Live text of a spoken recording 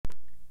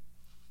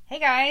Hey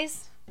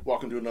guys.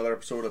 Welcome to another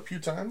episode of Pew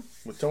Time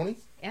with Tony.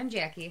 And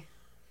Jackie.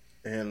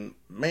 And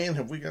man,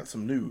 have we got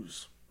some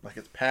news. Like,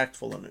 it's packed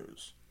full of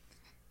news.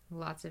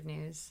 Lots of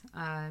news.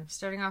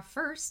 Starting off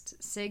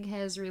first, SIG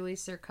has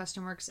released their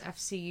CustomWorks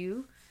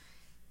FCU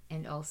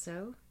and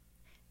also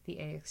the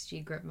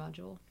AXG grip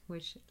module,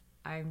 which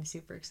I'm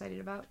super excited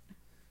about.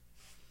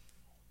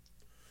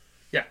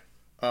 Yeah.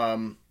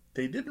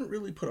 They didn't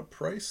really put a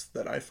price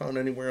that I found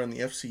anywhere on the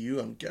FCU.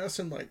 I'm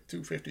guessing like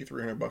 $250,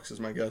 $300 is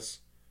my guess.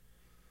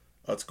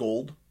 It's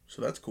gold, so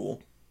that's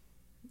cool.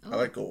 Oh, I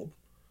like gold.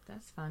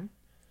 That's fun.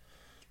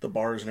 The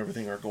bars and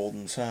everything are gold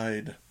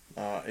inside.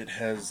 It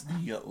has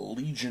the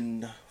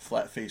Legion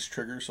flat face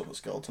trigger, so the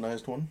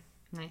skeletonized one.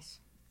 Nice.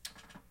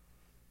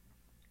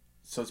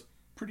 So it's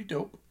pretty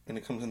dope, and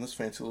it comes in this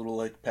fancy little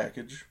like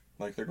package,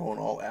 like they're going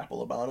all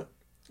Apple about it.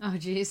 Oh,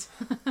 jeez.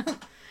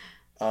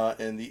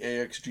 And the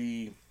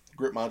AXG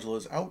grip module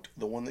is out.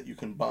 The one that you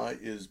can buy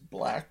is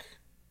black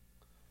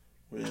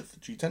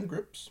with G10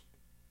 grips.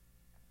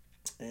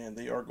 And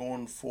they are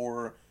going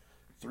for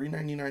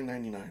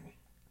 $399.99.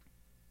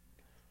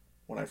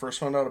 When I first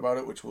found out about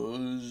it, which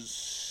was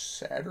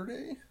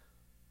Saturday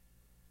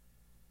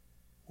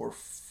or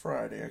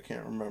Friday, I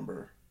can't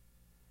remember,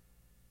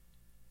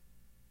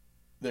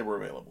 they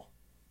were available.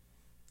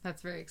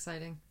 That's very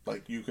exciting.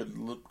 Like, you could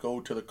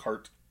go to the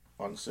cart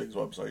on SIG's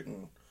website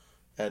and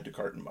add to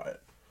cart and buy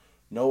it.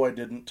 No, I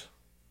didn't.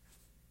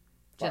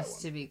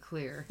 Just to be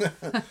clear.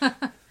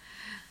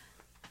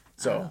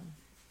 So,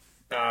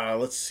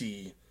 let's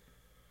see.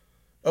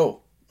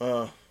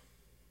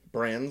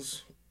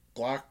 Brands.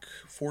 Glock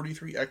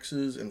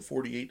 43Xs and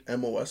 48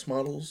 MOS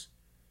models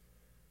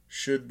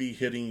should be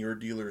hitting your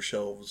dealer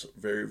shelves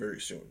very,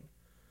 very soon.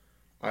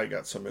 I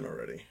got some in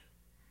already.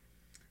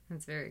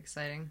 That's very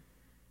exciting.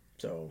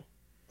 So,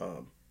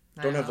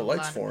 don't have the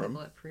lights for them.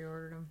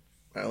 Pre-ordered them.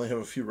 I only have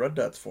a few red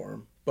dots for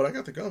them. But I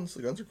got the guns.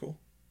 The guns are cool.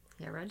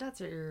 Yeah, red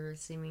dots are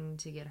seeming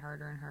to get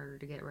harder and harder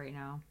to get right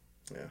now.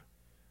 Yeah.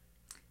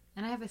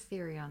 And I have a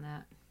theory on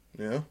that.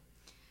 Yeah?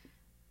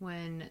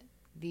 When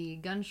the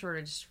gun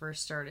shortage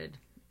first started,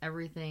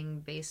 everything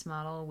base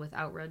model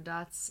without red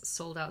dots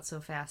sold out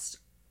so fast.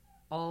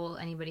 All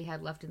anybody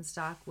had left in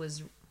stock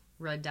was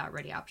red dot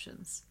ready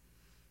options.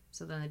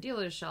 So then the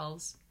dealer's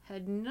shelves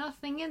had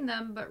nothing in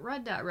them but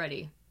red dot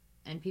ready.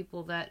 And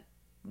people that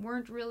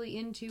weren't really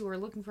into or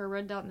looking for a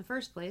red dot in the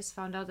first place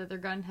found out that their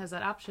gun has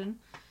that option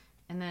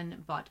and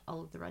then bought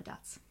all of the red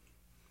dots.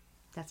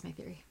 That's my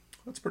theory.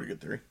 That's a pretty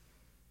good theory.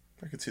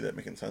 I could see that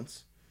making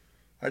sense.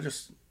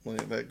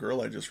 That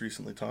girl I just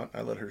recently taught,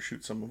 I let her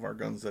shoot some of our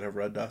guns that have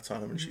red dots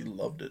on them, and she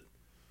loved it.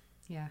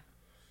 Yeah.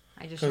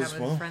 I just shot with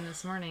a friend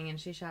this morning,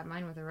 and she shot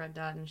mine with a red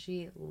dot, and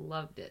she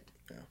loved it.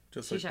 Yeah.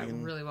 Just she like shot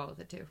really well with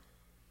it, too.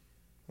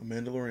 A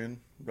Mandalorian,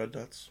 red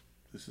dots.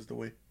 This is the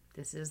way.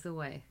 This is the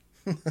way.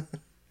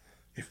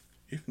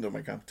 Even though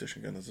my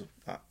competition gun is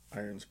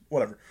irons,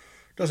 whatever.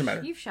 Doesn't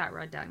matter. You've shot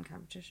red dot in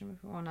competition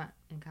before. Well, not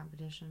in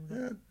competition, but...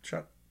 Yeah,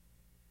 shot...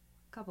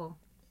 couple.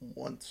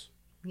 Once.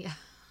 Yeah.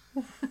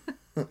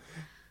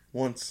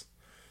 Once.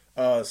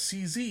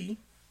 CZ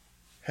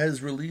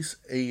has released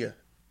a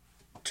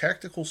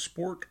Tactical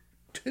Sport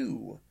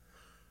 2,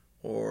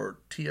 or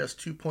TS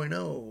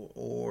 2.0,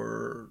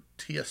 or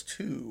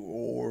TS2,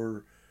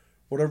 or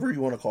whatever you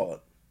want to call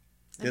it.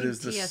 I think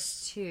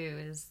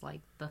TS2 is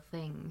like the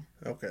thing.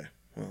 Okay,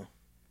 well,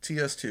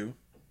 TS2,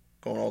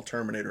 going all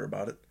Terminator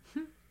about it.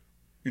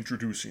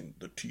 Introducing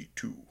the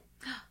T2,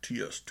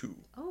 TS2.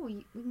 Oh,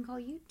 we can call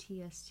you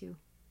TS2,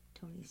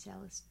 Tony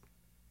Salas.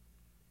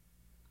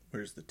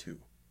 Where's the 2?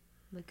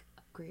 Like,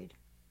 upgrade.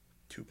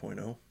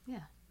 2.0?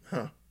 Yeah.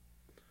 Huh.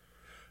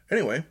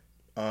 Anyway,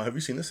 have you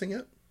seen this thing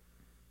yet?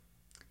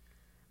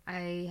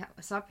 I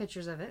saw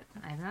pictures of it.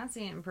 I have not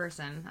seen it in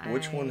person.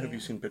 Which one have you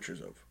seen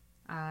pictures of?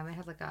 It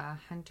had like a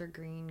hunter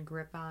green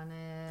grip on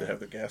it. They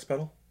have the gas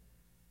pedal?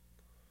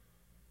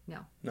 No.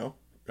 No?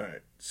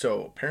 Alright.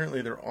 So,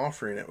 apparently they're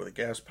offering it with a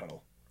gas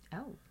pedal.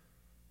 Oh.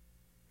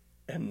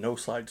 And no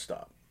slide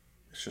stop.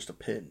 It's just a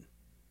pin.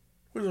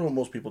 Which is what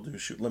most people do,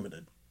 shoot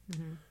limited.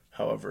 Mm-hmm.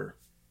 However,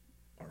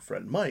 our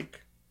friend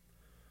Mike,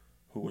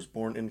 who was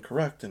born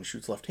incorrect and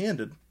shoots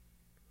left-handed,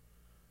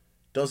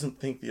 doesn't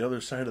think the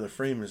other side of the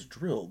frame is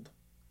drilled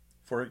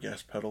for a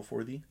gas pedal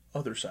for the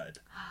other side.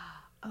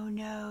 Oh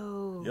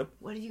no. Yep.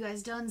 What have you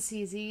guys done,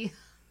 CZ?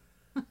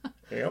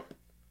 Yep.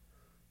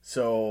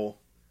 So,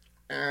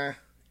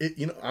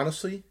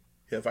 honestly,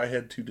 if I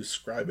had to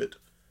describe it,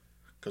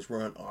 because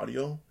we're on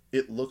audio,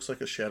 it looks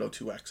like a Shadow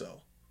 2 XL.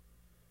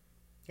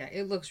 Yeah,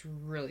 it looks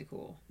really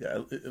cool.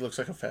 Yeah, it looks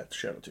like a fat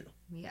Shadow 2.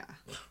 Yeah.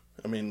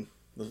 I mean,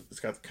 it's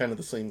got kind of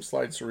the same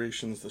slide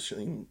serrations, the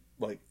same,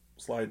 like,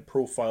 slide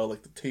profile,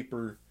 like the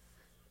taper.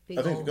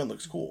 I think the gun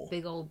looks cool.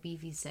 Big old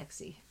beefy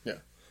sexy. Yeah,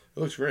 it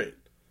looks great.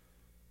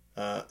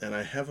 And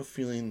I have a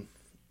feeling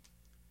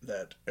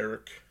that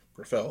Eric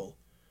Graffel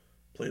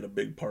played a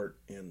big part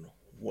in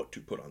what to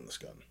put on this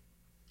gun.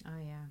 Oh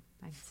yeah,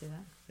 I can see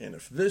that. And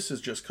if this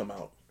has just come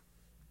out,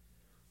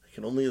 I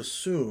can only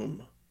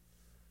assume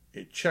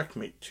a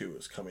Checkmate 2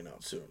 is coming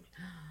out soon.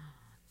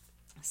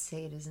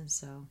 Say it isn't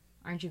so.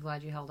 Aren't you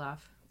glad you held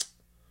off?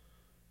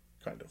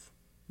 Kind of.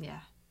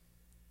 Yeah.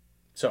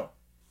 So,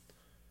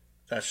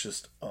 that's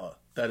just,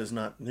 that is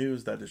not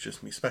news. That is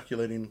just me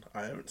speculating.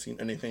 I haven't seen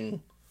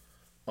anything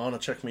on a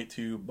Checkmate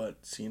 2,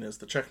 but seeing as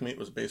the Checkmate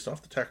was based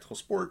off the Tactical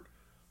Sport,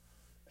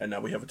 and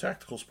now we have a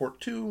Tactical Sport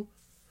 2,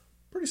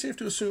 pretty safe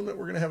to assume that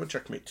we're going to have a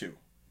Checkmate 2.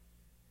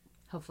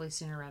 Hopefully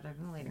sooner rather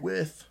than later.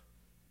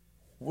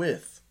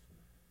 With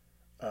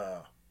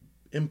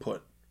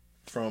input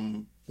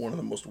from one of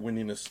the most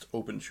winningest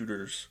open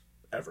shooters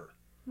ever.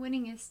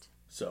 Winningest.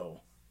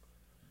 So,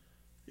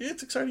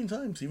 it's exciting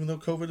times. Even though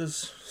COVID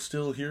is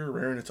still here,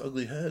 rearing its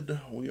ugly head,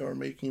 we are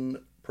making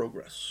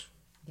progress.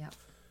 Yep.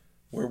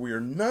 Where we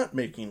are not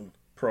making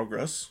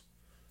progress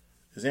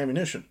is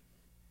ammunition.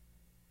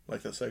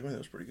 Like that segment? That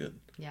was pretty good.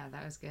 Yeah,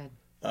 that was good.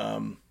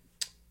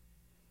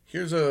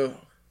 Here's a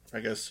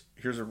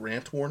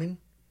rant warning.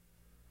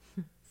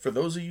 For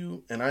those of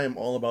you, and I am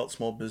all about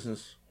small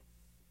business.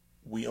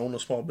 We own a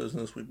small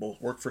business. We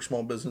both work for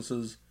small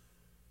businesses.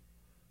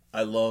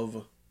 I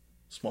love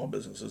small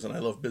businesses, and I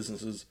love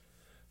businesses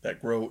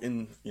that grow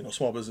in,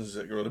 small businesses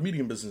that grow to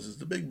medium businesses,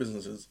 to big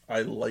businesses.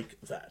 I like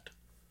that.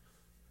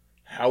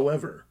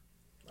 However,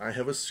 I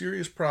have a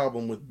serious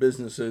problem with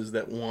businesses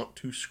that want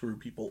to screw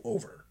people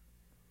over.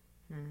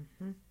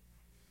 Mm-hmm.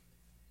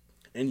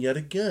 And yet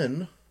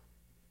again,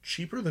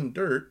 Cheaper Than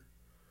Dirt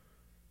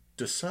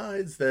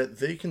decides that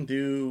they can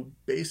do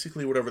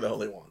basically whatever the hell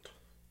they want.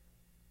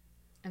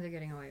 And they're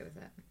getting away with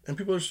it. And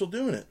people are still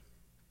doing it.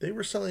 They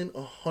were selling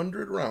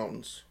 100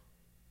 rounds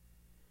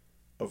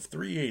of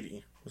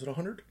 380. Was it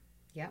 100?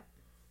 Yep.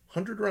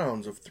 100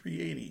 rounds of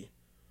 380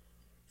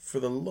 for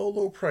the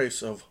low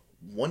price of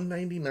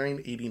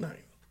 $199.89.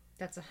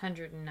 That's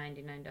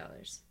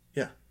 $199.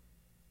 Yeah.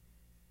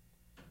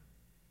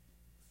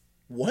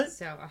 What?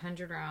 So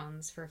 100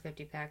 rounds for a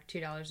 50 pack,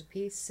 $2 a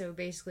piece. So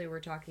basically we're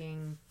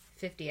talking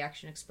 50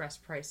 Action Express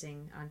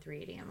pricing on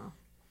 380 ammo.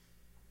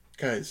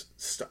 Guys,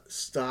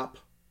 stop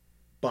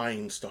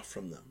buying stuff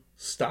from them.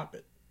 Stop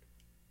it.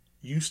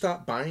 You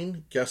stop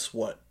buying, guess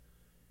what?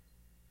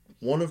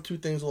 One of two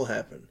things will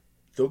happen.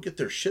 They'll get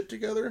their shit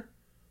together,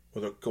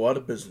 or they'll go out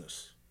of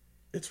business.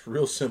 It's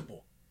real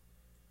simple.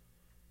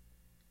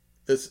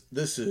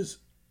 This is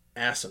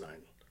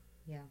asinine.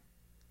 Yeah.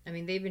 I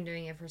mean, they've been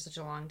doing it for such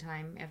a long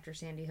time. After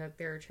Sandy Hook,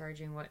 they were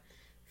charging, $50,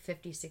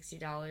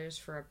 $60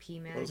 for a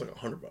PMAG? It was like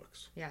 $100.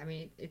 Yeah, I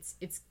mean, it's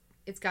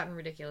gotten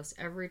ridiculous.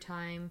 Every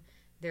time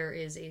there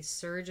is a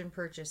surge in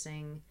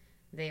purchasing,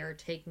 they are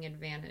taking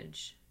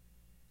advantage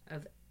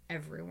of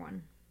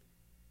everyone.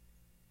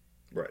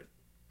 Right.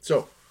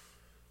 So,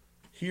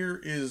 here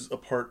is a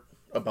part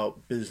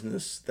about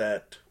business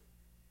that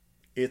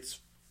it's...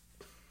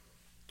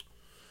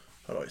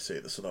 How do I say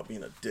this without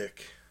being a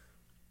dick?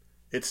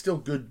 It's still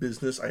good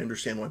business. I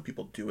understand why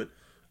people do it.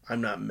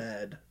 I'm not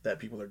mad that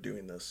people are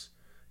doing this.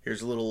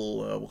 Here's a little,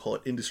 we'll call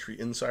it industry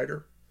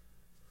insider.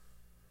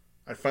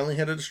 I finally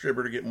had a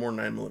distributor get more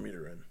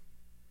 9mm in.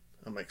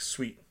 I'm like,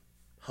 sweet.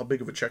 How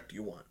big of a check do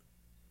you want?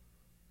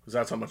 Because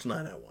that's how much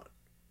 9 I want.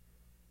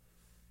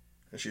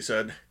 And she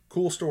said,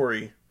 cool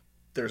story.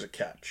 There's a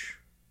catch.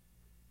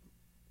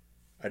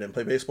 I didn't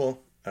play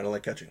baseball. I don't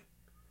like catching.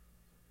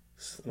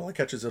 I don't like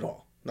catches at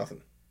all.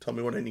 Nothing. Tell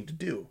me what I need to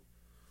do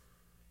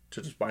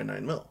to just buy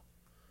 9mm.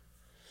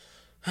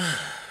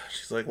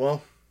 She's like,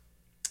 well,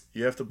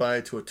 you have to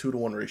buy to a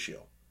 2-to-1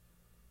 ratio.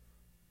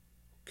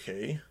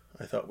 Okay,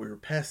 I thought we were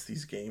past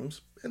these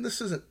games, and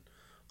this isn't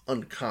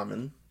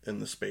uncommon in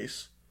the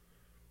space.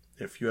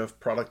 If you have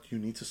product you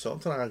need to sell,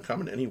 it's not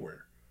uncommon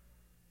anywhere.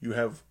 You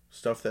have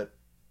stuff that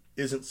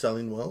isn't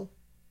selling well,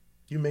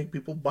 you make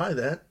people buy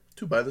that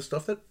to buy the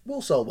stuff that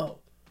will sell well.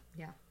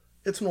 Yeah.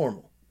 It's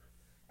normal.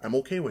 I'm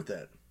okay with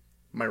that.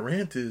 My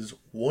rant is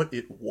what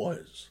it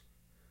was.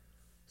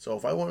 So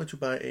if I wanted to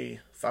buy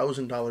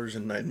 $1,000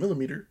 in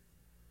 9mm,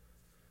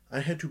 I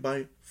had to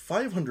buy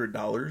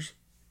 $500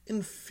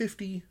 in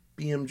 50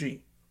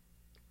 BMG.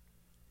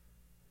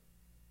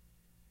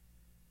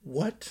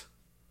 What?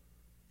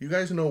 You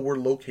guys know we're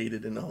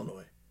located in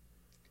Illinois.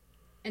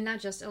 And not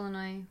just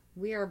Illinois.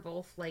 We are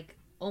both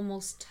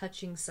almost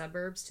touching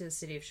suburbs to the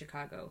city of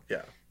Chicago.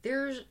 Yeah.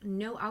 There's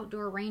no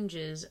outdoor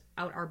ranges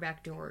out our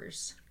back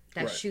doors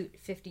that Right. shoot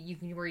 50.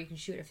 Where you can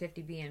shoot a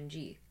 50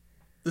 BMG.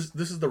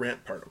 This is the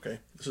rant part, okay?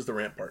 This is the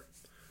rant part.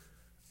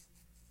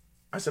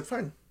 I said,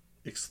 fine.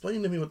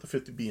 Explain to me what the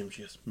 50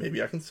 BMG is.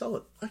 Maybe I can sell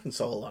it. I can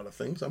sell a lot of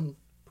things. I'm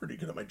pretty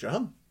good at my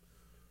job.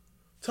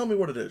 Tell me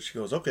what it is. She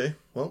goes, okay,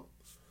 well,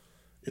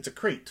 it's a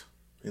crate.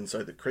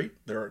 Inside the crate,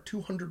 there are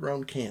 200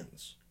 round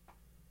cans.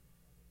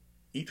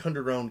 Each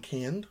 100 round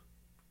can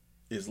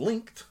is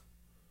linked,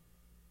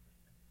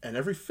 and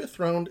every 5th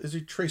round is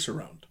a tracer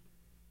round.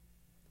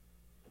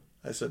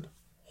 I said,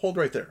 hold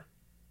right there.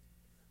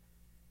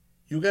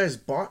 You guys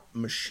bought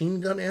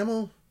machine gun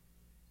ammo?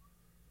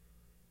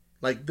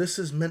 This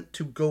is meant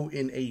to go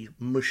in a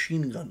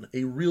machine gun,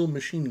 a real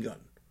machine gun.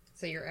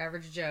 So your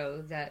average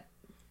Joe that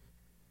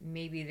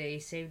maybe they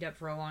saved up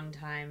for a long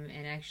time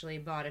and actually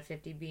bought a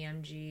 50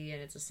 BMG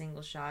and it's a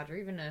single shot or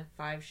even a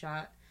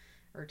 5-shot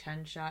or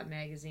 10-shot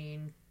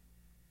magazine.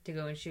 to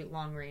go and shoot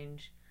long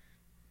range.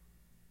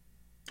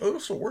 Oh, it'll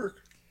still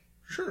work.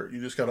 Sure, you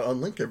just got to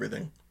unlink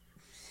everything.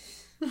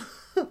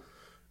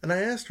 And I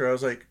asked her, I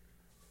was like,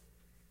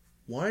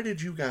 why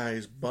did you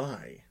guys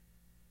buy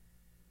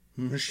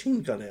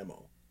machine gun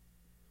ammo?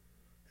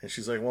 And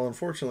she's like, well,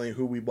 unfortunately,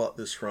 who we bought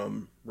this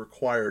from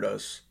required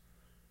us,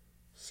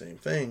 same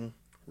thing,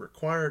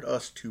 required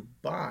us to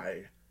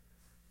buy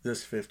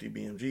this 50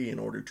 BMG in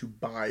order to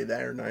buy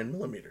their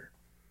 9mm.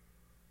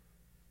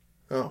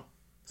 Oh,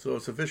 so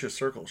it's a vicious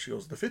circle. She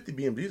goes, the 50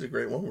 BMG is a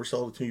great one. We're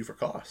selling it to you for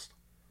cost.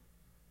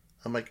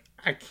 I'm like,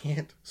 I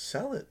can't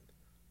sell it.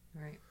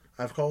 Right.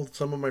 I've called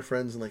some of my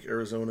friends in like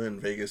Arizona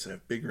and Vegas that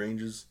have bigger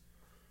ranges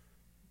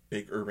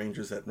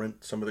that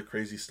rent some of the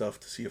crazy stuff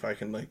to see if I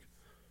can like,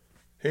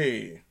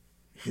 hey,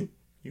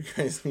 you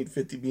guys need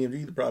 50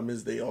 BMG. The problem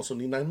is they also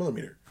need 9mm.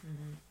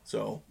 Mm-hmm.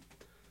 So,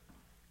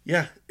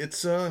 yeah,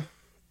 it's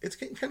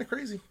getting kind of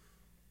crazy.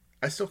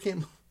 I still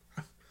can't.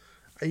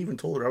 I even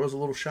told her I was a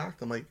little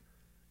shocked. I'm like,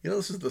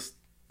 this is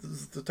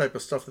the type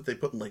of stuff that they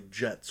put in like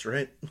jets,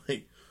 right?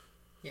 Like,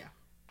 yeah.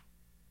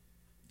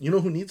 You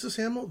know who needs this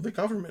ammo? The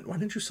government. Why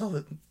didn't you sell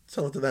it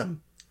to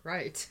them?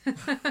 Right.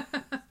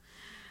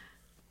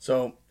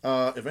 So,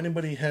 if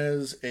anybody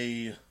has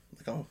a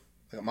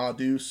Ma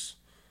Deuce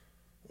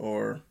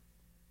or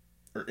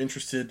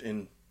interested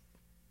in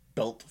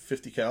belt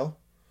 50 cal,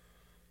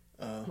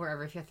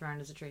 wherever fifth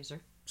round is a tracer,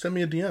 send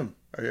me a DM.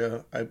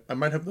 I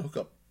might have the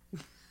hookup.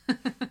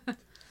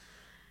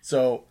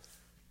 So,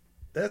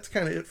 that's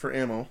kind of it for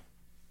ammo.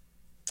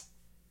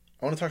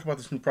 I want to talk about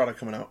this new product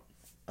coming out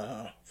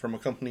from a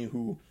company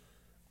who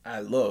I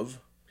love.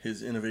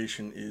 His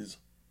innovation is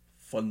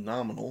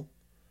phenomenal.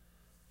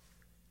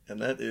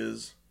 And that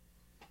is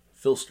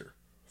Filster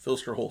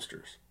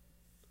Holsters.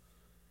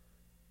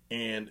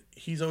 And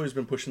he's always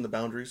been pushing the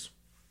boundaries.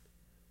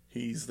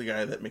 He's the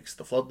guy that makes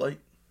the Floodlight,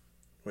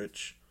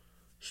 which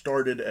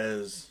started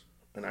as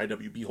an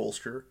IWB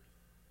holster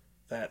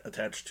that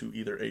attached to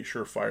either a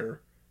Surefire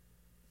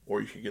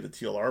or you could get a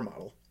TLR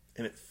model,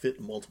 and it fit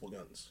multiple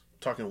guns. I'm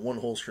talking one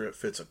holster, it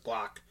fits a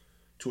Glock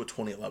to a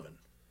 2011.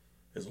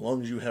 As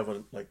long as you have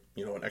an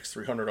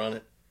X300 on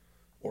it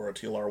or a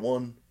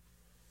TLR1,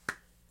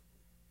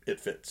 it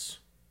fits.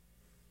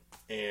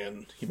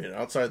 And he made it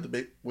outside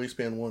the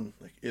waistband one.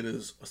 Like, it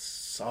is a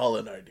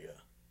solid idea.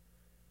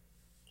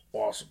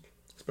 Awesome.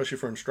 Especially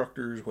for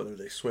instructors, whether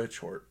they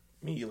switch or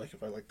me, like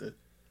if I like to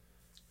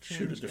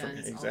shoot a different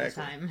guns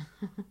exactly. all the time.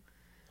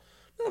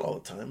 Not all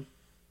the time.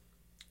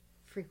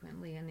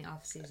 Frequently in the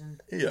off season.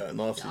 Yeah, in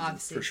the off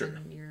season, for sure.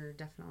 You're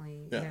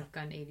definitely you have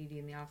gun ADD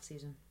in the off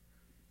season.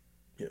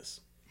 Yes.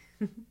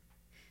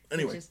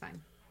 Anyway, which is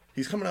fine.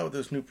 He's coming out with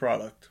this new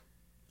product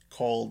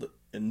called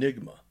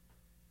Enigma.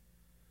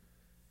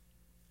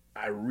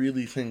 I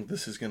really think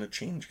this is going to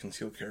change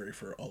concealed carry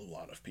for a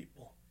lot of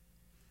people.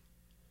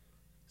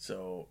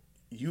 So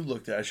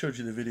I showed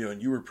you the video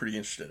and you were pretty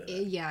interested in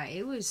it. Yeah,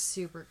 it was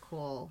super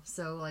cool.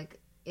 So like,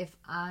 if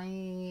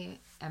I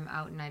am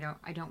out and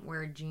I don't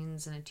wear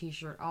jeans and a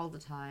t-shirt all the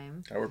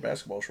time. I wear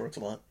basketball shorts a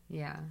lot.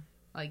 Yeah,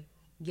 like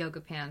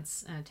yoga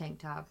pants and a tank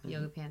top,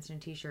 yoga pants and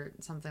a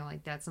t-shirt, something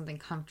like that, something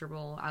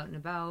comfortable out and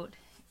about.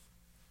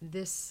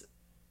 This,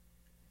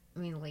 I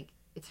mean, like,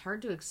 it's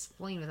hard to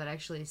explain without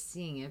actually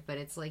seeing it, but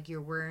it's like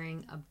you're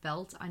wearing a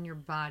belt on your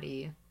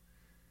body,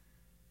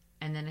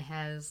 and then it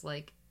has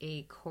like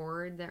a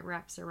cord that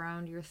wraps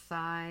around your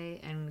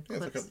thigh and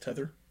clips, it's like a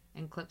tether.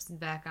 And clips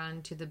back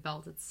onto the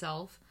belt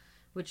itself,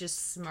 which is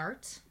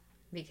smart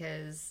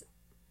because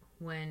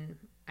when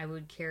I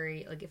would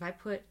carry, like, if I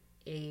put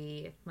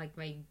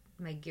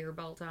my gear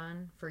belt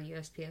on for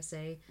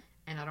USPSA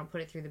and I don't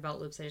put it through the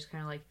belt loops, I just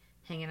kind of like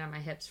hang it on my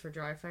hips for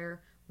dry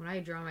fire. When I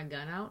draw my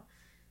gun out,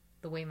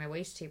 the way my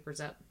waist tapers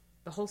up,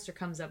 the holster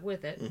comes up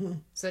with it,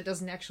 so it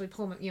doesn't actually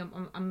pull my,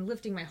 I'm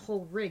lifting my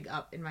whole rig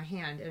up in my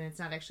hand and it's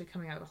not actually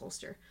coming out of the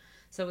holster.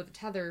 So with the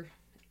tether,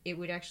 it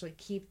would actually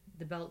keep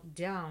the belt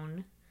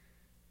down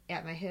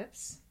at my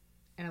hips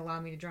and allow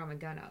me to draw my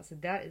gun out. So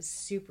that is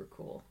super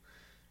cool.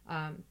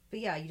 But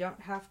yeah, you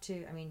don't have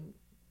to, I mean,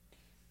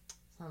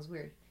 sounds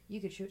weird.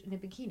 You could shoot in a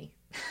bikini.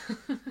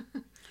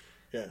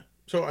 Yeah.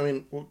 So, I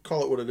mean, we'll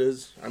call it what it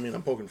is. I mean,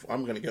 I'm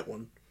going to get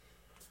one.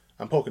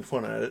 I'm poking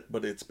fun at it,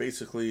 but it's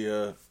basically,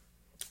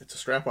 it's a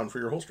strap-on for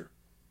your holster.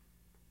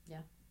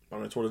 Yeah.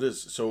 And that's what it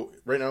is. So,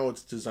 right now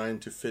it's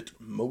designed to fit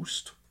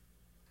most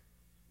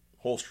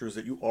holsters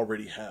that you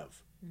already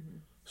have. Mm-hmm.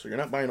 So, you're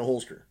not buying a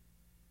holster.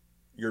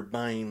 You're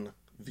buying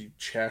the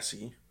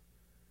chassis,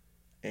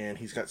 and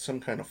he's got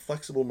some kind of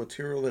flexible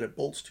material that it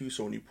bolts to,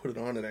 so when you put it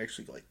on, it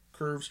actually like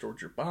curves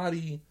towards your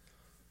body.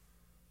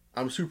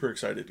 I'm super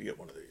excited to get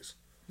one of these.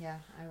 Yeah,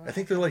 I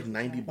think they're like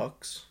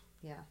 $90.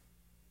 Yeah.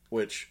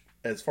 Which,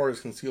 as far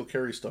as concealed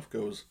carry stuff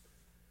goes,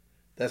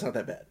 that's not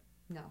that bad.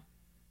 No.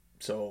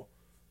 So,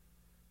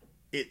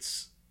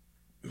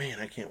 man,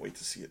 I can't wait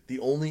to see it. The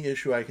only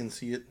issue I can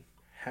see it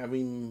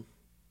having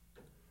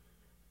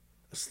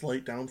a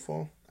slight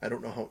downfall, I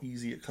don't know how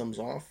easy it comes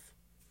off,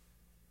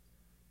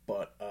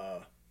 but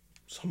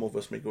some of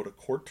us may go to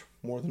court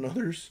more than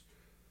others,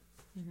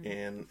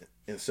 and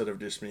instead of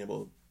just being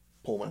able to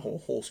pull my whole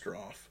holster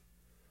off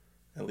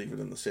and leave it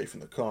in the safe in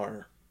the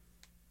car,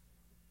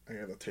 I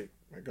gotta take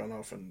my gun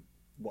off and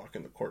walk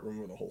in the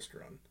courtroom with a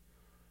holster on.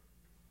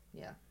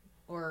 Yeah.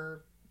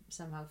 Or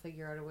somehow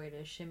figure out a way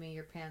to shimmy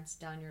your pants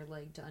down your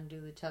leg to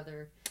undo the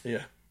tether.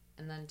 Yeah.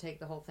 And then take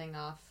the whole thing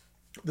off.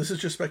 This is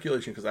just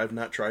speculation because I've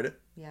not tried it.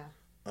 Yeah.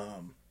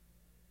 I'm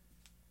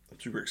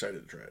super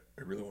excited to try it.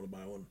 I really want to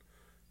buy one.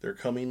 They're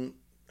coming.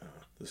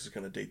 This is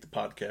going to date the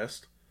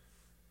podcast.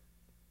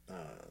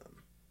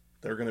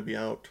 They're going to be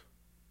out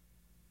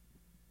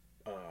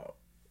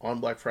on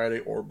Black Friday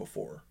or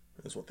before,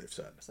 is what they've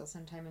said. So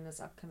sometime in this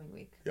upcoming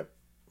week. Yep.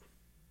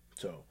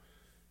 So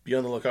be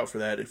on the lookout for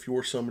that. If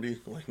you're somebody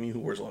like me who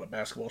wears a lot of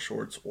basketball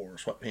shorts or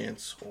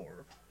sweatpants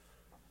or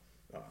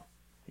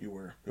you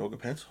wear yoga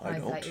pants, I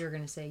don't. I thought you were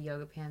going to say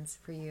yoga pants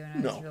for you,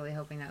 and I was really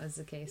hoping that was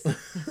the case.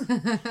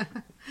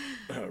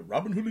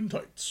 Robin Hood in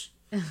tights.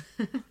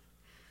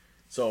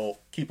 So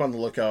keep on the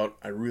lookout.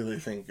 I really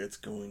think it's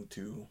going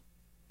to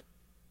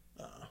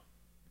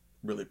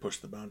really push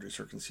the boundaries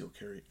for concealed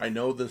carry. I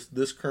know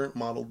this current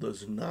model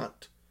does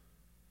not,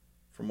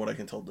 from what I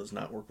can tell, does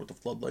not work with the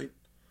floodlight.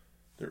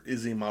 There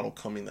is a model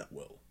coming that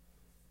will.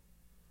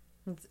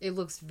 It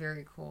looks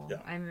very cool.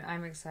 Yeah.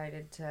 I'm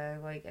excited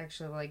to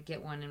actually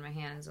get one in my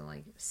hands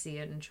and see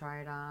it and try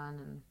it on,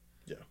 and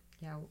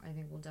yeah, I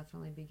think we'll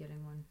definitely be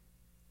getting one.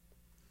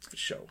 For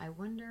sure. I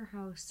wonder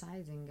how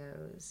sizing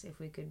goes. If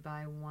we could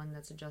buy one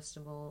that's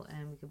adjustable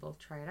and we could both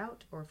try it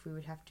out, or if we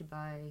would have to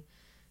buy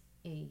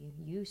a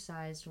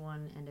you-sized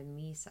one and a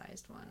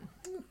me-sized one.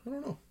 I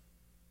don't know.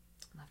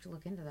 I'll have to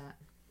look into that.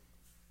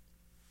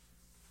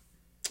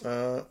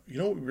 We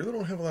really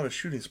don't have a lot of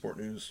shooting sport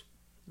news.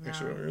 No.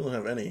 Actually, we don't really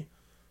have any.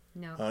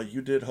 No.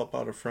 You did help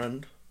out a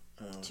friend.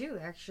 Two,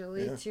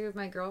 actually. Yeah. Two of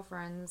my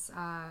girlfriends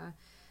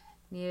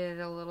needed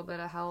a little bit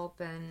of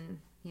help and,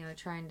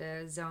 trying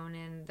to zone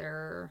in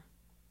their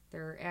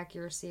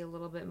accuracy a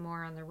little bit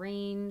more on the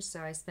range.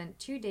 So I spent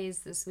 2 days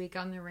this week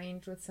on the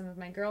range with some of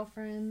my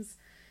girlfriends.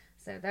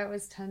 So that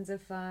was tons of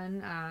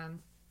fun.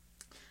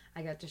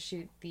 I got to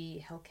shoot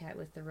the Hellcat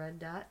with the red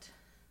dot.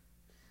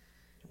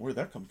 Where'd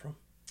that come from?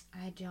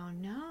 I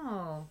don't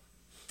know.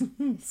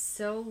 It's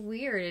so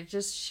weird. It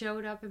just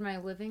showed up in my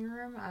living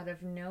room out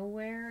of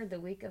nowhere the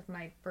week of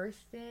my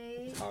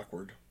birthday. It's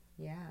awkward.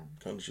 Yeah.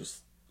 Kind of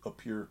just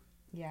appear.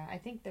 Yeah, I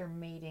think they're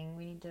mating.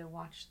 We need to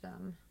watch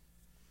them.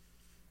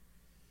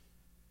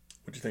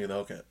 What'd you think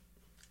of the Hellcat?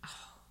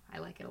 Oh, I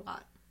like it a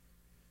lot.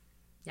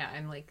 Yeah,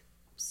 I'm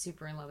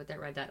super in love with that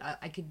red dot.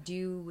 I could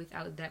do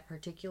without that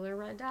particular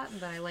red dot,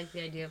 but I like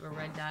the idea of a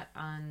red dot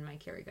on my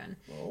carry gun.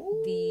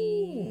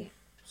 Oh.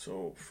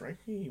 So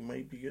Frankie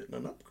might be getting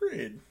an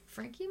upgrade.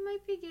 Frankie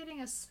might be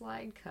getting a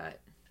slide cut.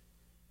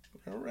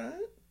 All right.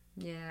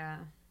 Yeah.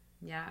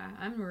 Yeah,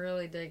 I'm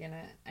really digging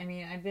it. I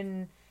mean, I've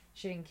been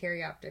shooting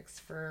carry optics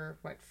for,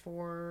 4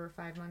 or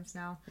 5 months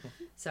now.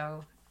 Mm-hmm.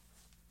 So,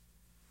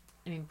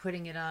 I mean,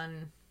 putting it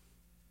on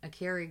a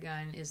carry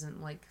gun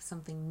isn't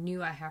something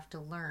new I have to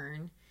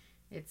learn.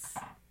 It's,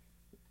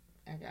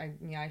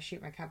 I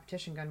shoot my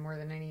competition gun more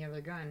than any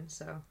other gun,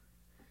 so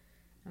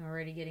I'm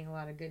already getting a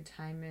lot of good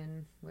time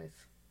in with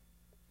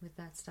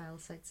that style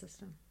sight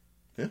system.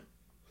 Yeah.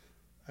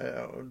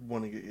 I would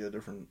want to get you a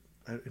different...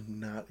 I'm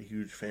not a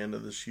huge fan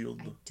of the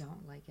shield. I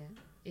don't like it.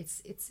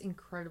 It's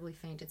incredibly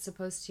faint. It's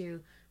supposed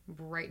to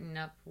brighten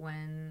up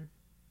when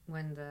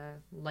the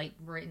light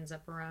brightens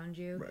up around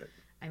you. Right.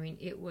 I mean,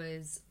 it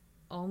was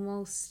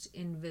almost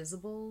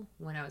invisible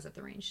when I was at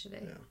the range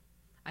today. Yeah.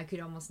 I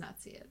could almost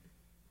not see it.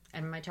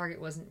 And my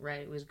target wasn't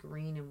red. It was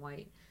green and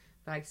white.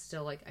 But I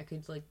still, I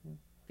could,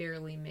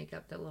 barely make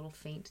up that little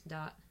faint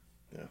dot.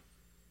 Yeah.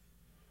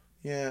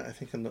 Yeah, I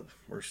think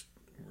we're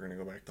going to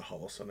go back to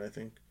Holosun, I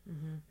think.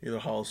 Mm-hmm. Either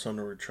Holosun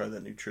or try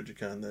that new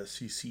Trijicon, the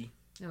CC.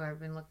 Oh, I've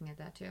been looking at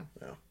that too.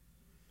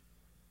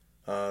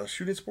 Yeah.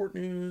 Shooting sport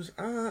news.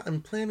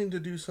 I'm planning to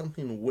do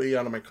something way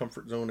out of my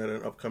comfort zone at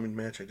an upcoming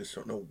match. I just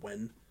don't know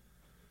when.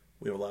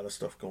 We have a lot of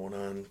stuff going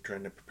on,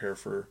 trying to prepare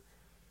for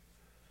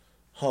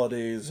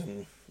holidays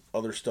and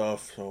other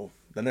stuff. So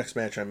the next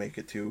match I make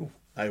it to,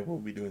 I will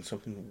be doing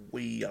something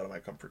way out of my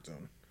comfort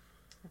zone.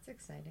 That's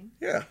exciting.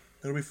 Yeah,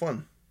 it'll be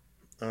fun.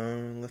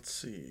 Let's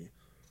see.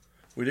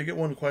 We did get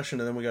one question,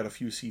 and then we got a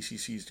few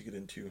CCCs to get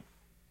into.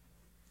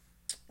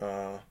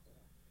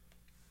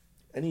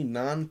 Any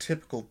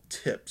non-typical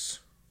tips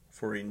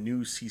for a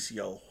new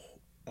CCL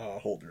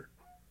holder?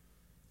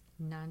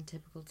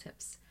 Non-typical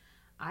tips.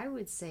 I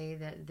would say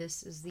that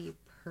this is the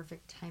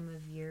perfect time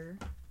of year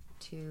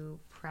to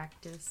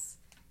practice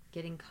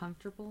getting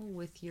comfortable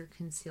with your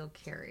concealed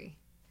carry.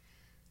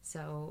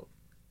 So,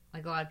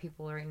 a lot of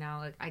people right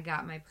now, I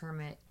got my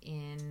permit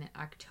in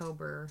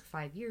October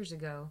 5 years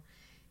ago,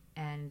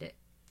 and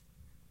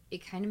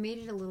it kind of made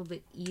it a little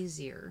bit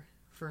easier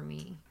for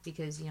me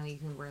because, you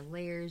can wear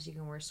layers, you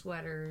can wear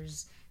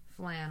sweaters,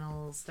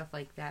 flannels, stuff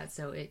like that.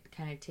 So it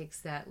kind of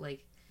takes that,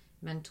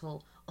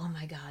 mental, oh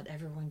my God,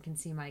 everyone can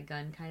see my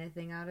gun kind of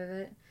thing out of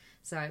it.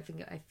 So I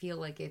feel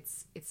like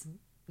it's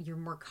you're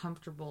more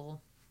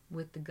comfortable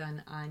with the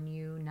gun on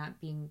you,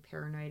 not being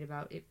paranoid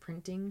about it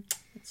printing.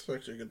 That's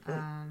actually a good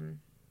point.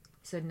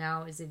 So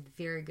now is a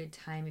very good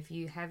time if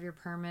you have your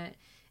permit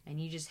and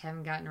you just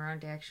haven't gotten around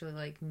to actually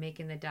like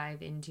making the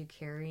dive into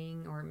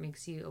carrying, or it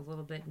makes you a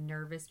little bit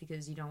nervous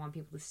because you don't want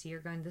people to see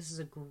your gun. This is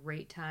a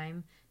great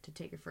time to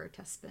take it for a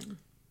test spin.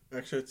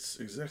 Actually, it's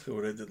exactly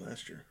what I did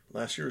last year.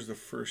 Last year was the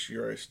first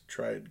year I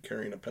tried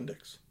carrying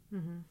appendix.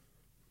 Mm-hmm.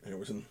 And it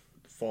was in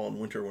fall and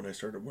winter when I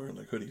started wearing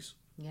like hoodies.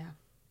 Yeah.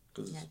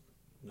 Because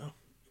no,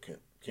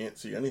 can't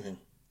see anything.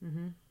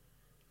 Mm-hmm.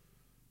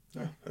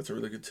 Yeah, that's a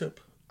really good tip.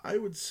 I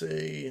would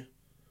say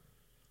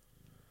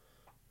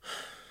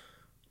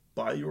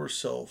buy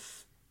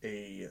yourself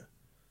a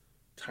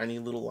tiny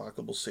little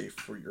lockable safe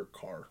for your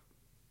car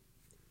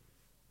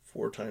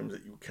 4 times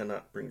that you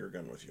cannot bring your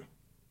gun with you.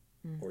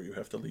 Or you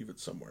have to leave it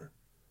somewhere.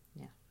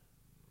 Yeah.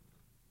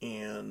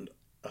 And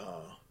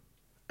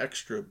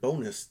extra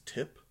bonus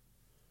tip,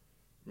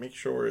 make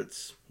sure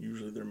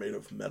usually they're made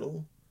of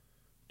metal.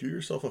 Do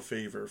yourself a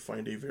favor,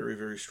 find a very,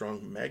 very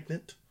strong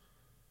magnet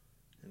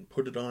and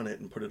put it on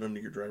it and put it under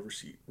your driver's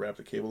seat. Wrap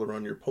the cable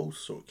around your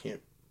post so it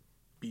can't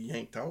be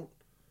yanked out.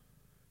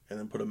 And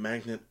then put a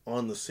magnet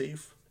on the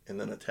safe and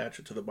then attach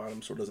it to the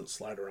bottom so it doesn't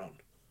slide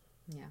around.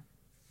 Yeah.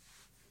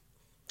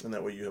 And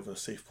that way you have a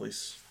safe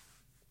place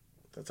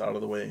that's out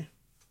of the way.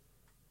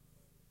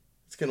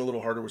 It's getting a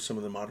little harder with some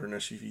of the modern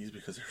SUVs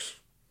because there's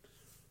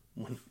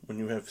when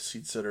you have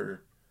seats that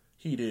are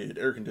heated,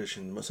 air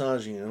conditioned,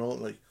 massaging, and all,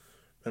 like,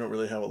 they don't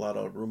really have a lot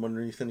of room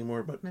underneath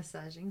anymore, but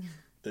massaging.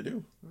 They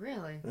do.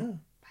 Really? Yeah.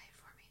 Buy it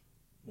for me.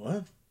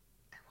 What?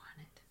 I want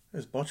it. I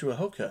just bought you a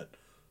Hellcat.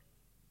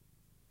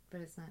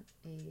 But it's not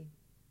a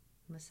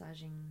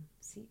massaging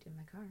seat in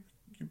my car.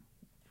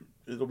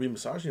 It'll be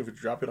massaging if you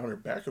drop it on her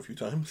back a few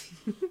times.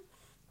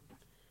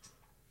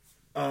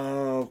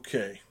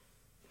 Okay.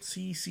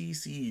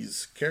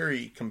 CCCs.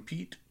 Carry,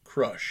 compete,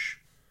 crush.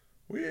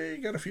 We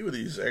got a few of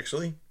these,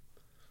 actually.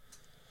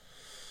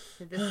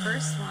 So the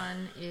first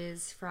one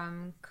is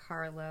from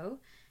Carlo,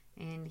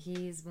 and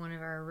he's one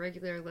of our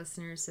regular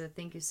listeners, so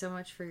thank you so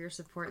much for your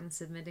support in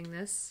submitting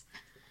this.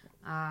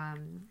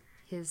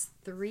 His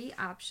 3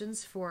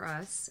 options for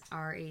us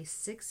are a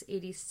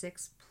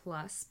 686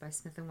 Plus by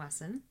Smith &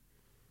 Wesson,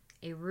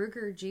 a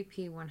Ruger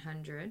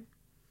GP100,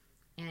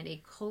 and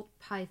a Colt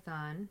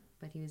Python,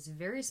 but he was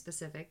very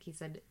specific. He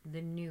said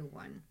the new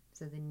one.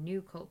 So the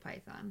new Colt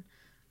Python.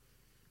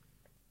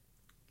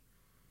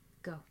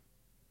 Go.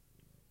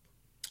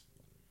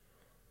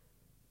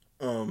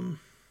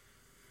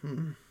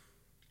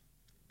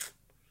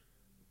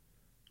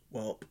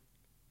 Well,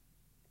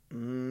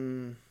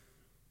 do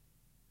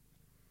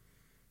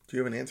you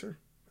have an answer?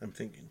 I'm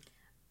thinking.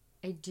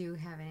 I do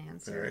have an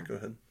answer. All right, go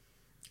ahead.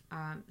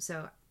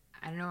 So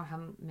I don't know how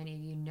many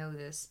of you know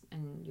this,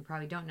 and you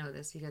probably don't know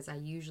this because I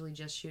usually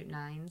just shoot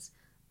 9s,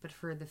 but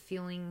for the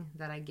feeling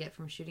that I get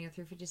from shooting a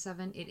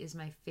 357, it is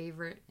my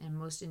favorite and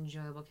most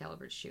enjoyable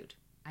caliber to shoot.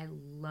 I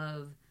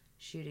love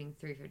shooting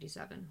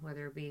 357,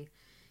 whether it be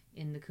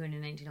in the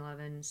Koonin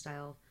 1911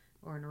 style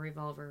or in a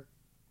revolver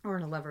or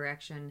in a lever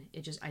action.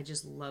 I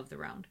just love the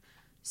round.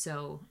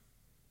 So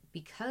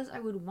because I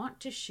would want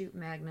to shoot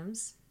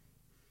magnums,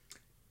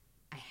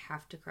 I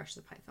have to crush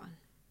the Python.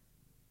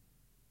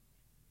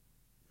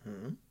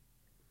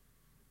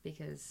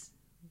 Because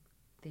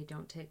they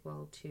don't take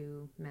well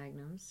to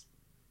magnums.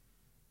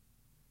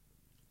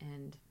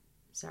 And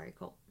sorry,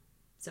 Colt.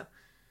 So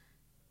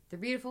they're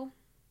beautiful,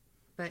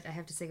 but I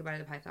have to say goodbye to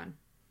the Python.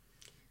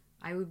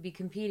 I would be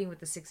competing with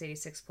the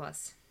 686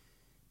 Plus.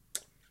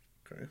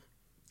 Okay.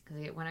 Because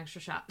I get 1 extra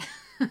shot.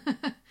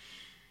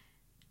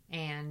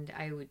 And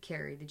I would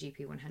carry the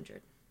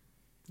GP100.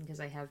 Because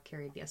I have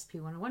carried the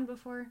SP101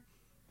 before.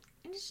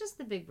 And it's just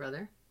the big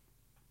brother.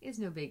 It's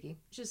no biggie.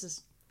 It's just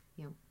this,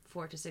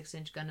 4 to 6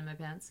 inch gun in my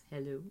pants.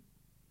 Hello.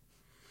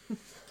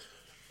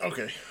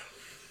 Okay.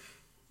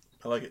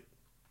 I like it.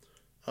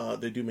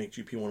 They do make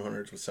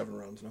GP100s with 7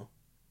 rounds now.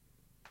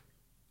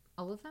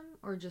 All of them?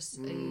 Or just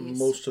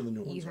most of the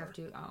new ones you have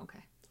to... Oh, okay.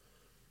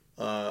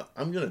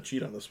 I'm going to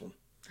cheat on this one.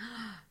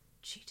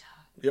 Cheetah.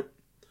 Yep.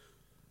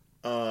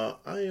 I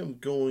am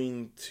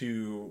going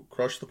to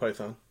crush the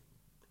Python.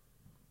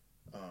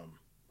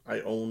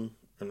 I own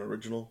an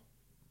original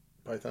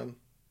Python.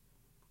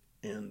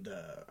 And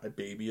I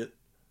baby it.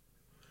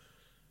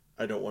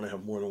 I don't want to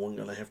have more than one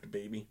gun I have to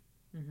baby.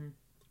 Mm-hmm.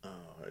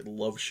 I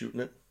love shooting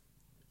it.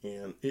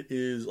 And it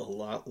is a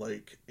lot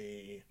like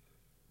a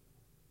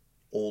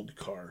old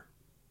car.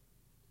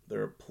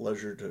 They're a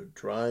pleasure to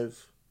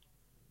drive,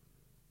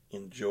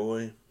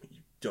 enjoy.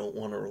 You don't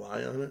want to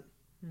rely on it.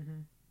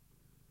 Mm-hmm.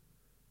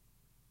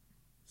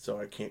 So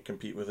I can't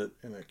compete with it,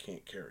 and I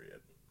can't carry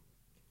it.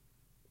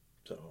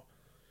 So,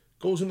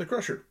 goes in the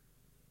crusher.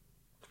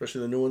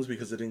 Especially the new ones,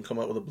 because they didn't come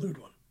out with a blued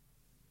one.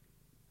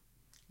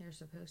 You're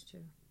supposed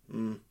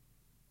to.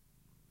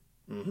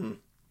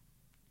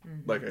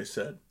 Like I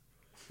said.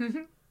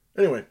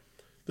 Anyway,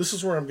 this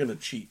is where I'm going to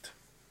cheat.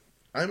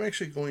 I'm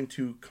actually going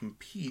to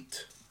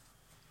compete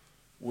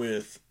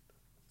with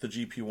the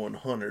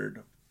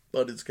GP100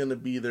 but it's going to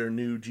be their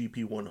new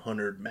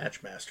GP100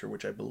 Matchmaster,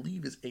 which I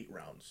believe is 8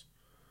 rounds.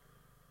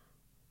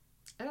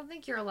 I don't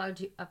think you're allowed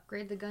to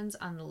upgrade the guns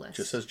on the list.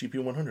 Just says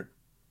GP100.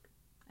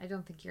 I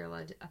don't think you're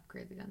allowed to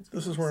upgrade the guns.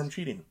 This is where I'm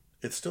cheating.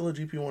 It's still a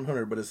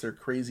GP100, but it's their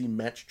crazy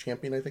match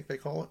champion, I think they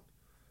call it.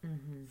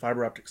 Mm-hmm.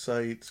 Fiber optic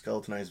sight,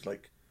 skeletonized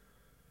like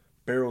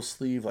barrel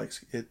sleeve, like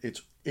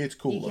it's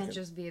cool looking. You can't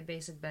just be a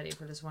basic Betty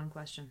for this one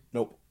question.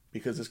 Nope,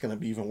 because it's going to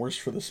be even worse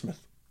for the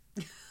Smith.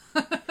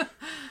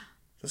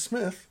 The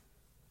Smith,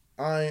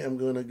 I am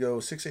going to go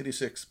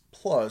 686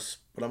 plus,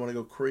 but I'm going to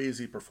go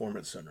crazy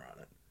performance center on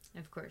it.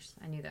 Of course,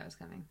 I knew that was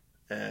coming.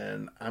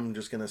 And I'm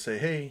just going to say,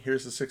 hey,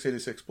 here's the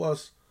 686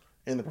 plus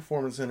and the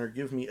performance center.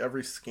 Give me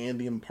every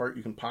scandium part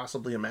you can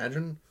possibly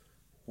imagine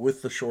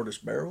with the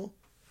shortest barrel.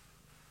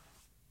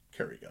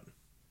 Carry gun.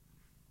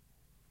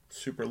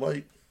 Super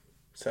light,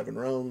 7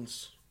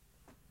 rounds.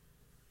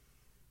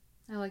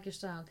 I like your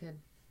style, kid.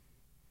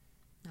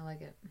 I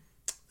like it.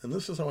 And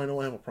this is how I know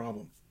I have a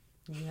problem.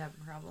 You have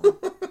a problem.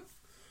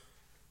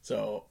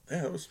 So,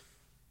 yeah, it was...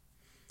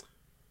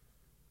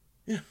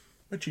 Yeah,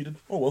 I cheated.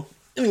 Oh, well.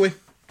 Anyway,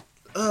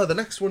 the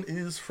next one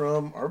is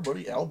from our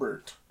buddy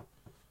Albert.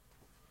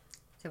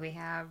 So we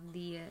have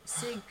the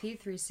SIG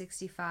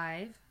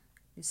P365,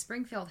 the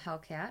Springfield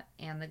Hellcat,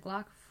 and the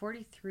Glock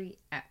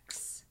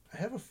 43X. I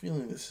have a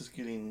feeling this is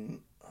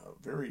getting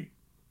very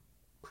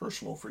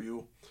personal for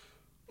you.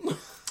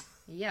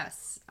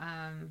 Yes,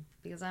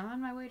 because I'm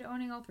on my way to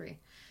owning all 3.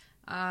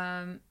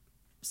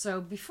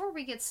 So before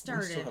we get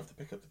started... We still have to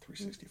pick up the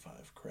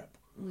 365. Crap.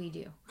 We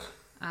do.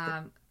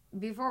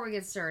 Before we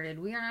get started,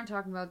 we are not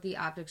talking about the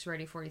Optics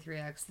Ready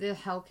 43X, the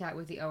Hellcat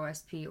with the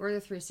OSP, or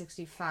the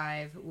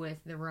 365 with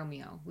the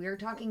Romeo. We are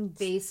talking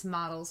base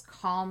models.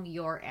 Calm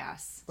your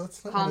ass.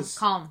 That's not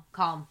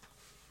Calm.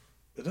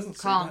 It doesn't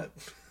say Calm. that.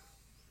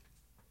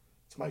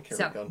 It's my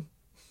carry gun.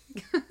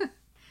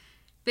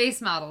 Base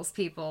models,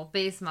 people.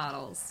 Base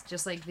models.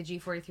 Just like the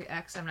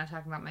G43X, I'm not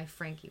talking about my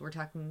Frankie. We're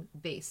talking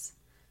base.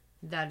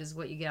 That is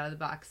what you get out of the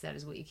box. That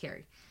is what you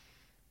carry.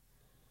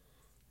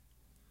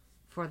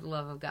 For the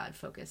love of God,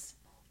 focus.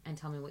 And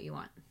tell me what you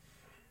want.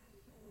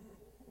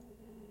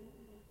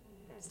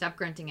 Stop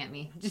grunting at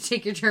me. Just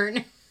take your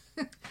turn.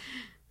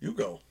 You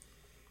go.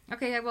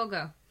 Okay, I will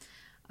go.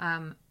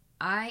 I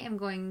am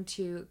going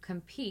to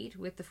compete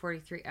with the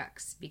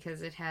 43X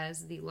because it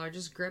has the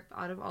largest grip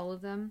out of all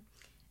of them.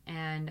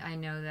 And I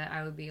know that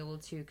I would be able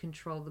to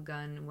control the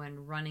gun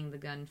when running the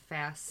gun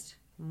fast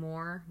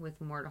more with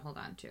more to hold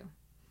on to.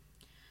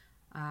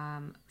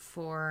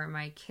 For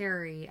my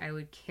carry, I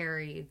would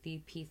carry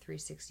the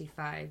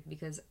P365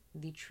 because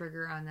the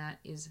trigger on that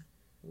is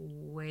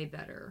way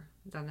better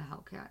than the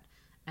Hellcat.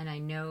 And I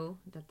know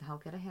that the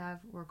Hellcat I have,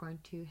 we're going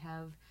to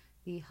have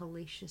the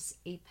Hellacious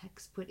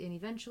Apex put in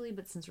eventually,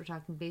 but since we're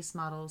talking base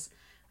models,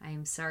 I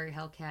am sorry,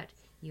 Hellcat,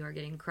 you are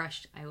getting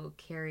crushed. I will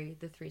carry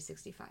the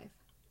 365.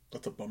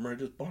 That's a bummer. I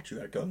just bought you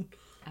that gun.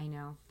 I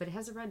know, but it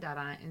has a red dot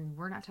on it, and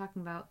we're not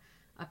talking about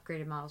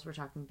upgraded models, we're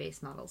talking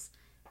base models.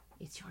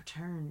 It's your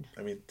turn.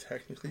 I mean,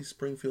 technically,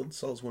 Springfield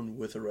sells one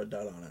with a red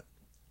dot on it.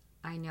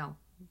 I know,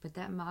 but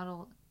that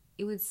model,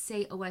 it would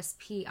say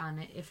OSP on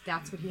it if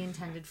that's what he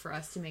intended for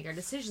us to make our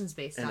decisions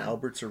based on. And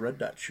Albert's a red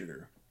dot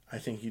shooter. I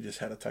think he just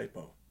had a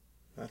typo.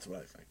 That's what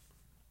I think.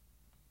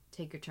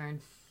 Take your turn.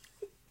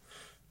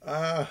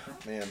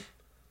 Man.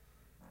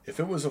 If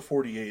it was a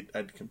 48,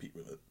 I'd compete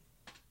with it.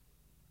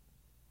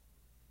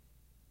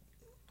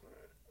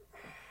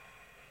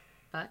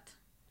 But?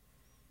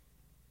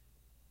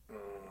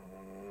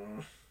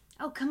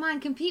 Oh, come on,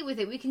 compete with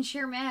it. We can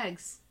share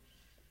mags.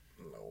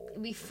 No.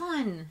 It'd be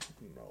fun.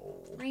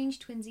 No. Range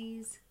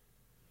twinsies.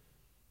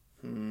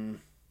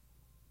 I'm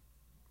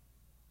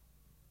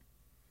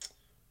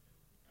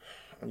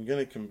going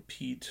to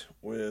compete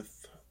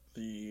with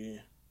the...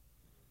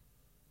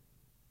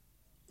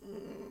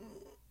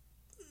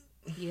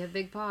 You have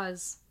big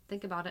paws.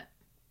 Think about it.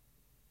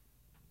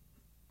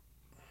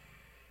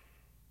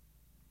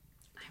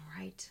 I'm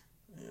right.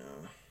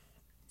 Yeah.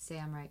 Say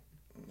I'm right.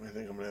 I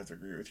think I'm going to have to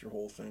agree with your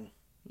whole thing.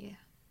 Yeah.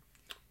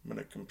 I'm going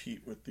to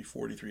compete with the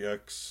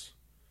 43X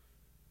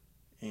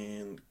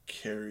and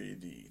carry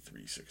the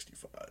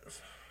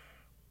 365.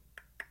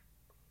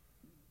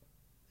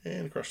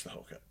 And crush the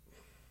Hellcat.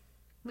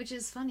 Which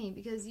is funny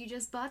because you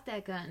just bought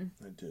that gun.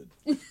 I did.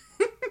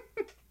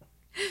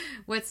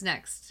 What's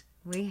next?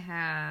 We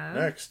have...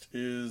 Next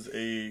is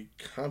a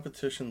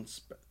competition...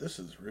 This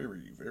is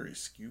very, very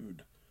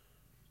skewed.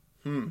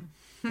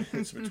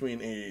 It's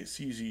between a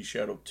CZ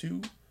Shadow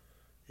 2,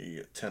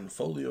 a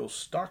Tenfolio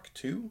Stock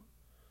 2,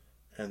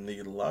 and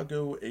the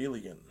Lago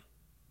Alien.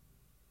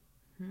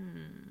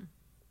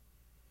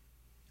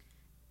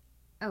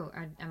 Oh,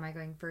 am I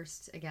going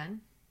first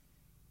again?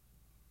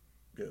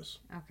 Yes.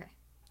 Okay.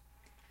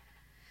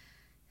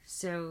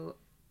 So,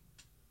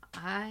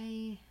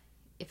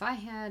 if I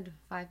had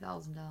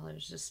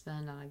 $5,000 to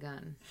spend on a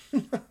gun,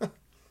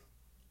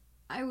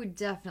 I would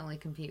definitely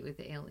compete with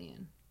the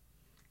Alien.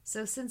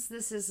 So since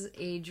this is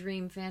a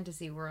dream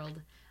fantasy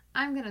world,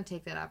 I'm going to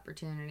take that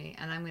opportunity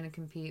and I'm going to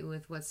compete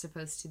with what's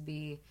supposed to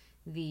be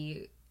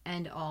the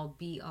end all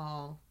be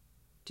all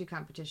to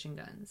competition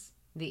guns,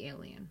 the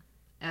Alien.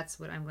 That's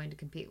what I'm going to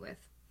compete with.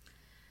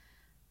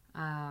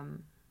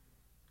 And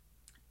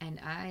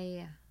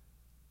I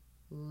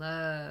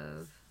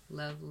love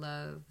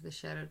the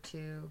Shadow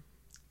 2,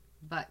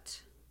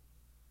 but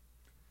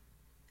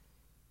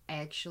I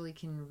actually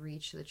can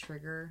reach the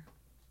trigger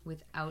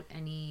without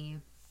any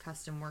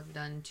custom work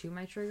done to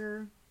my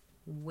trigger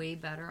way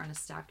better on a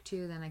stock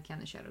 2 than I can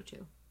the Shadow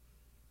 2.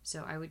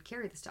 So I would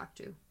carry the stock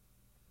 2.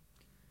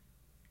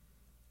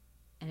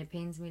 And it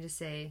pains me to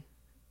say,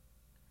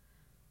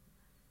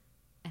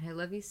 and I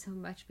love you so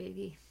much,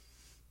 baby,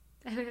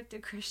 I would have to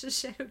crush the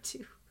Shadow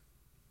 2.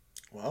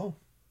 Wow.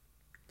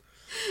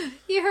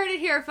 You heard it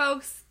here,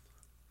 folks.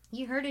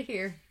 You heard it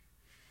here.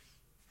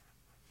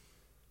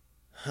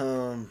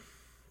 I'm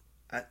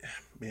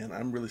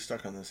really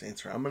stuck on this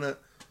answer.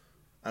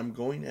 I'm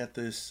going at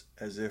this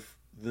as if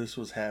this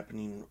was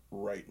happening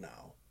right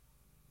now.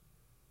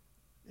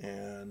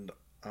 And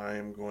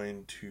I'm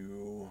going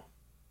to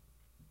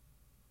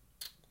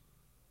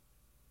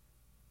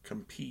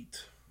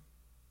compete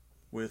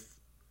with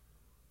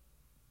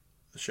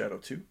the Shadow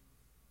 2.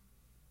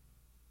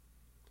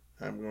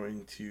 I'm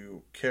going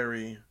to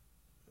carry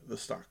the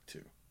stock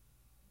 2.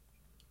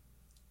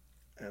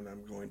 And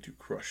I'm going to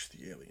crush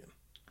the Alien.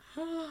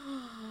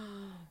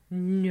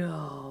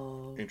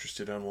 No.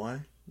 Interested on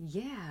why?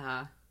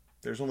 Yeah.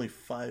 There's only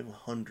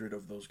 500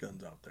 of those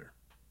guns out there.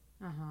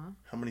 Uh-huh.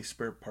 How many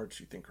spare parts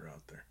do you think are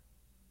out there?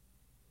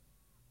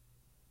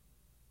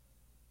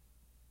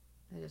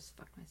 I just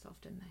fucked myself,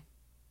 didn't I?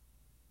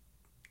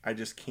 I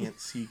just can't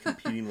see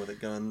competing with a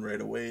gun right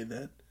away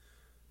that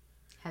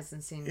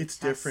hasn't seen it's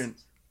test. Different.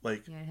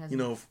 Like, yeah,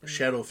 if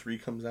Shadow 3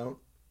 comes out,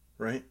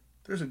 right?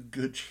 There's a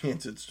good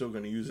chance it's still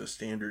going to use a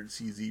standard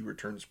CZ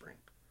return spring.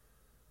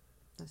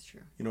 That's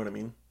true. You know what I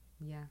mean?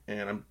 Yeah.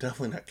 And I'm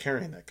definitely not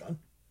carrying that gun.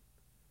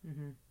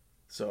 Mm-hmm.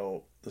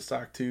 So the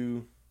stock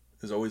 2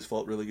 has always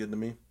felt really good to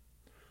me.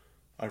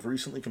 I've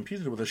recently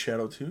competed with a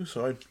Shadow 2,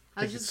 so I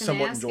think it's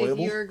somewhat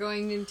enjoyable. If you were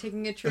going and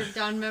taking a trip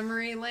down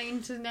memory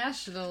lane to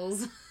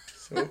Nationals.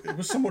 So it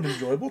was somewhat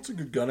enjoyable. It's a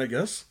good gun, I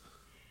guess.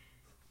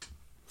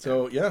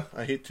 So yeah,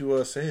 I hate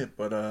to say it,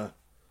 but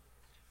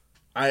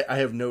I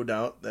have no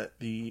doubt that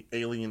the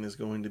Alien is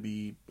going to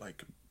be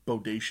like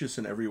bodacious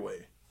in every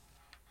way.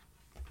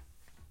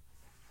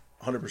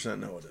 100%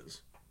 know it is.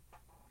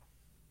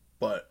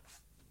 But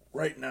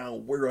right now,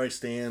 where I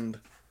stand,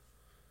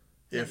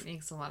 if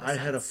I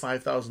had a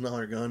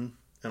 $5,000 gun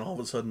and all of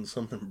a sudden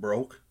something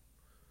broke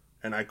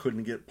and I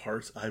couldn't get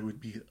parts, I would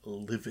be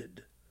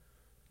livid.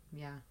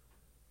 Yeah.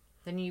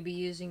 Then you'd be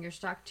using your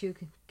stock 2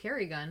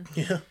 carry gun.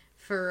 Yeah.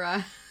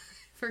 For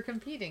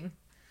competing.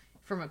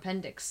 From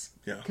Appendix.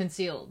 Yeah.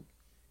 Concealed.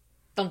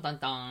 Dun dun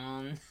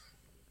dun.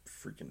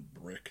 Freaking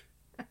brick.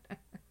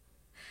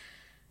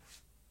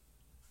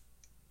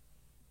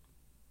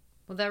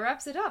 Well, that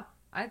wraps it up.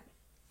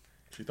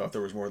 She thought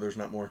there was more. There's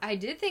not more. I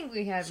did think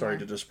we had Sorry more.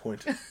 to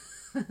disappoint.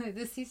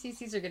 The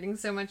CCCs are getting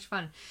so much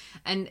fun.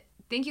 And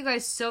thank you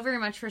guys so very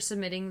much for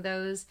submitting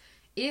those.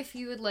 If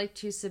you would like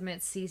to submit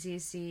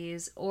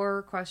CCCs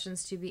or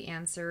questions to be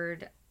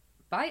answered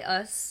by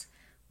us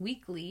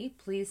weekly,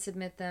 please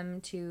submit them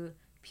to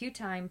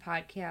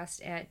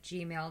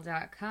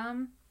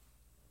pewtimepodcast@gmail.com.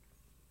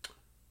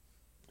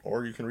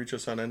 Or you can reach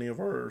us on any of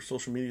our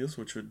social medias,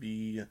 which would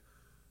be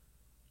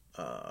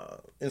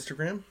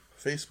Instagram,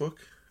 Facebook,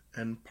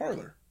 and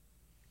Parler.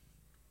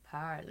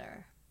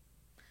 Parler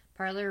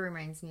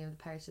reminds me of the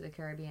Pirates of the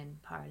Caribbean.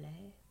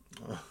 Parlay.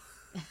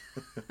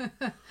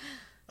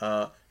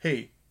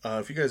 Hey,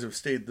 if you guys have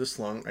stayed this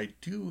long, I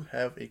do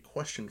have a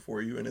question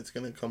for you, and it's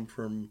going to come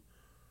from...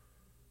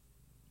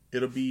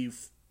 It'll be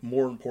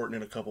more important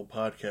in a couple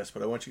podcasts,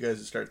 but I want you guys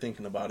to start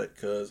thinking about it,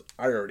 because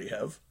I already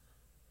have.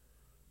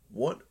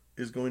 What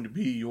is going to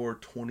be your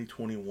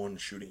 2021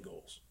 shooting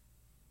goals?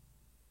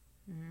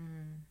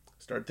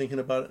 Start thinking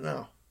about it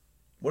now.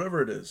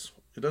 Whatever it is.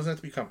 It doesn't have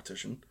to be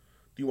competition.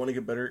 Do you want to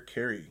get better at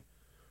carry?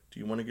 Do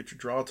you want to get your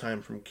draw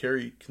time from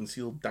carry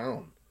concealed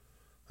down?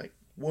 Like,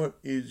 what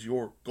is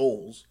your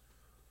goals?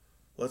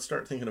 Let's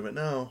start thinking of it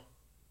now.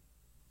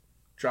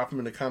 Drop them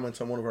in the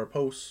comments on one of our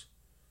posts.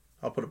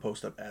 I'll put a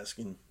post up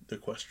asking the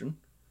question.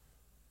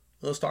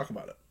 Let's talk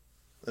about it.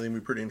 I think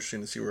it'd be pretty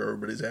interesting to see where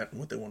everybody's at and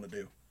what they want to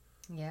do.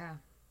 Yeah.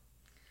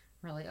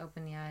 Really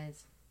open the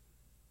eyes.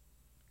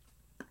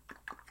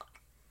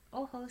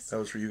 Oh, host. That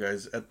was for you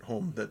guys at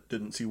home that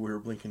didn't see we were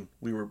blinking.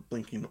 We were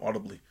blinking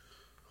audibly.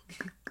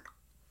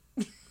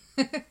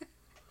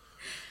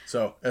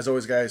 So, as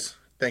always, guys,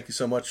 thank you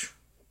so much.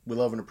 We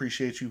love and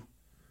appreciate you.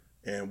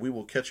 And we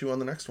will catch you on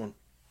the next one.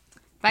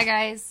 Bye,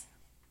 guys.